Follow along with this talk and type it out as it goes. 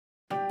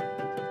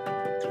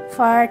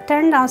For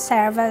turn-down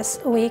service,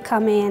 we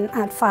come in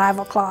at 5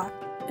 o'clock.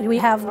 We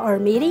have our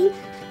meeting,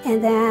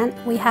 and then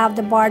we have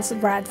the boards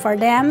brought for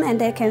them, and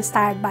they can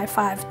start by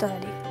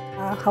 5:30.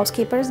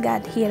 Housekeepers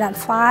get here at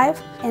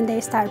 5, and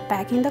they start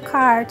packing the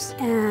carts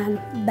and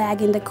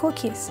bagging the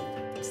cookies.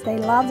 They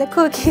love the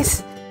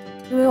cookies.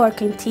 We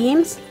work in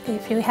teams.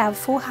 If we have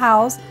full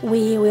house,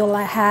 we will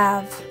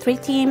have 3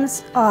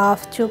 teams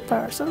of 2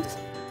 persons.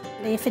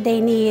 If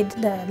they need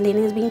the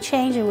linens being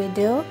changed, we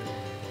do.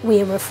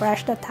 We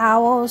refresh the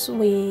towels,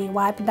 we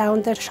wipe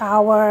down the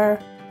shower,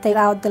 take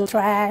out the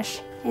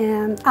trash,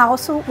 and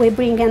also we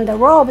bring in the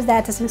robes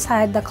that is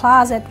inside the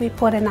closet, we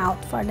put it out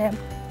for them.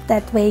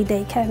 That way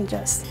they can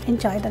just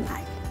enjoy the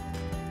night.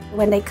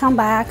 When they come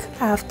back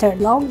after a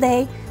long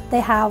day, they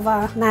have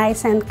a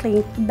nice and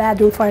clean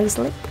bedroom for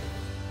sleep.